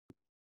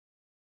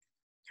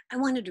I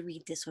wanted to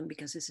read this one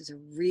because this is a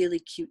really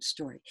cute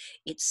story.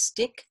 It's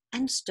Stick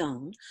and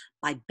Stone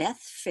by Beth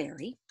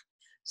Ferry.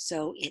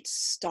 So it's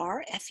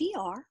star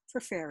F-E-R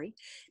for fairy,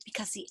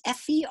 because the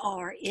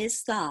F-E-R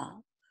is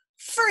the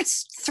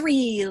first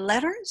three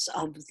letters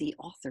of the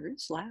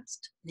author's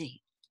last name.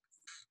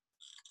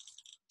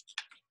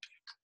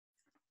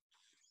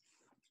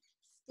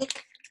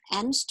 Stick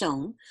and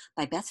Stone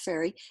by Beth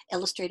Ferry,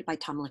 illustrated by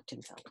Tom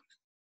Lichtenheld.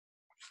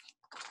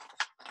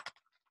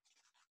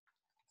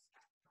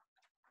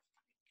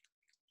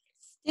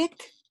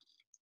 Stick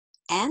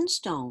and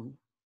stone,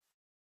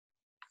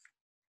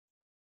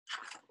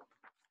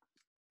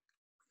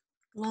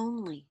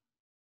 lonely,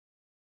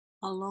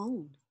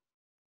 alone.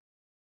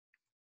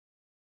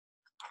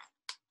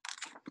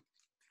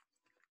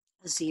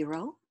 A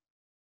 0,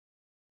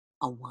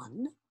 a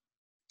 1,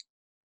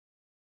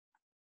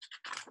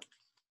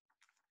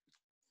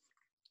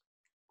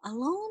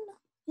 alone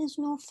is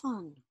no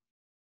fun.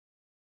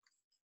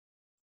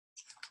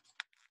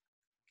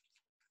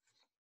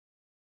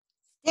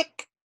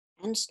 Stick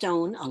and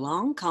stone,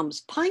 along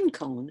comes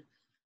Pinecone,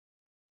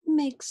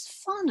 makes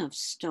fun of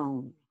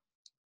Stone,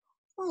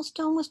 while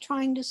Stone was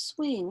trying to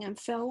swing and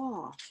fell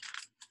off.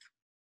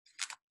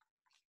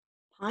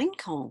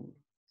 Pinecone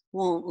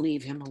won't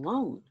leave him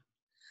alone.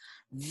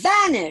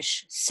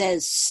 Vanish,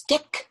 says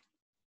Stick.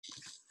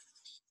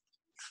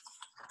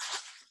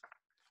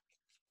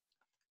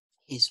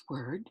 His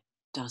word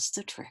does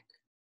the trick.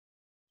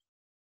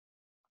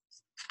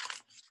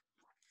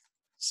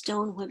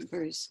 Stone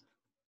whimpers,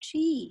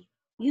 gee,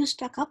 you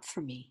stuck up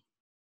for me.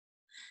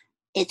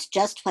 It's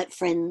just what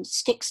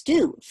sticks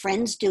do.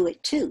 Friends do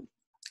it too.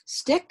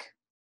 Stick,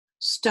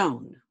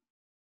 stone,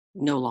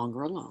 no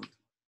longer alone.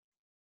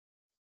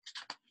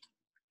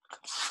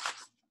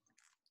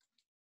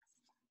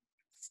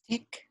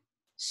 Stick,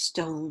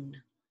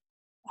 stone,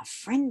 a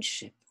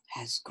friendship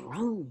has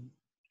grown.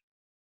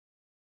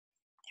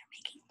 They're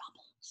making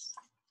bubbles.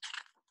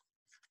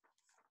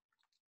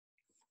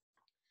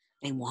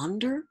 They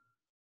wander,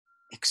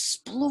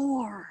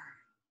 explore.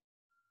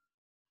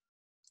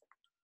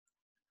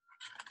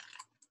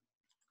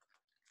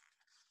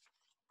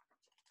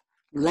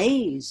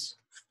 Lays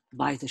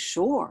by the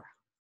shore.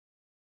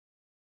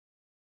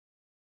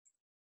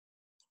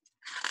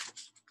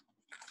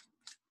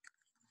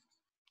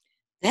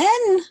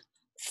 Then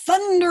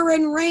thunder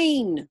and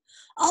rain,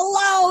 a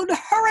loud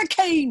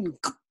hurricane.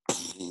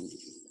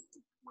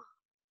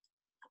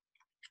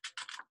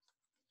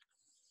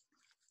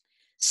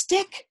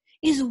 Stick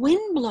is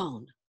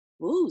windblown.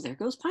 Ooh, there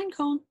goes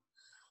Pinecone.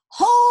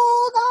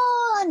 Hold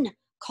on,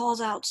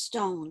 calls out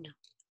Stone.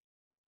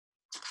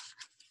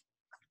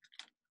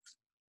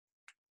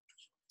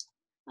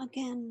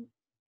 Again,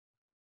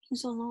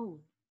 he's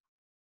alone.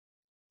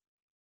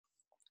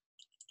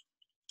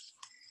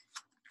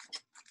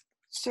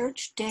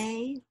 Search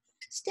day,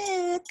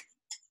 stick,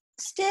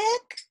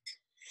 stick,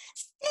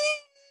 stick.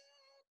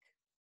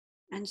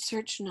 And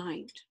search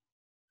night.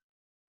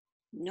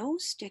 No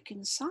stick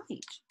in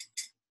sight.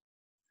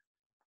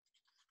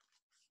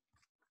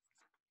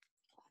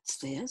 What's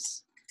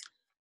this?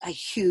 A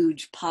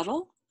huge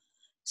puddle?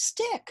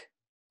 Stick,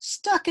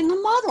 stuck in the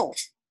muddle.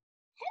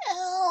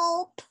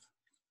 Help!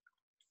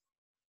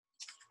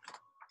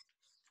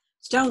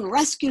 Stone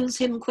rescues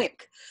him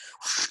quick.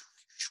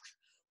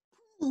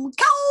 Cowabunga!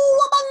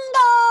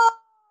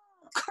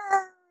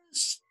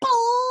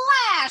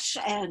 Splash!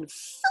 And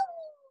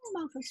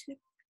boom! Out of stick.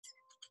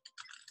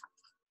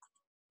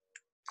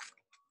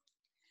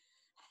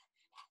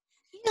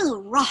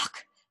 You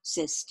rock,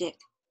 says Stick.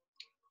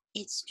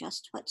 It's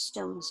just what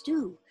stones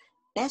do.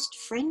 Best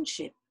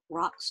friendship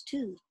rocks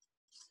too.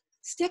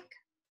 Stick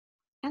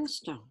and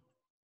stone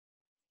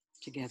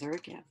together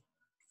again.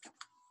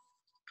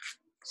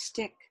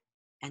 Stick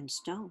and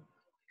stone,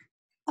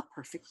 a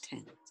perfect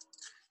 10.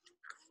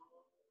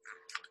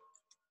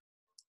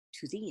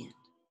 To the end.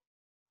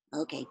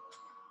 Okay,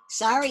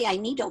 sorry I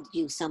needled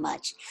you so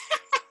much.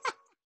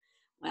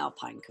 Well,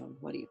 Pinecone,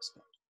 what do you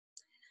expect?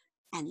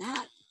 And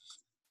that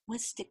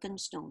was Stick and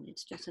Stone.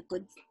 It's just a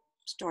good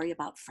story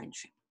about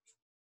friendship.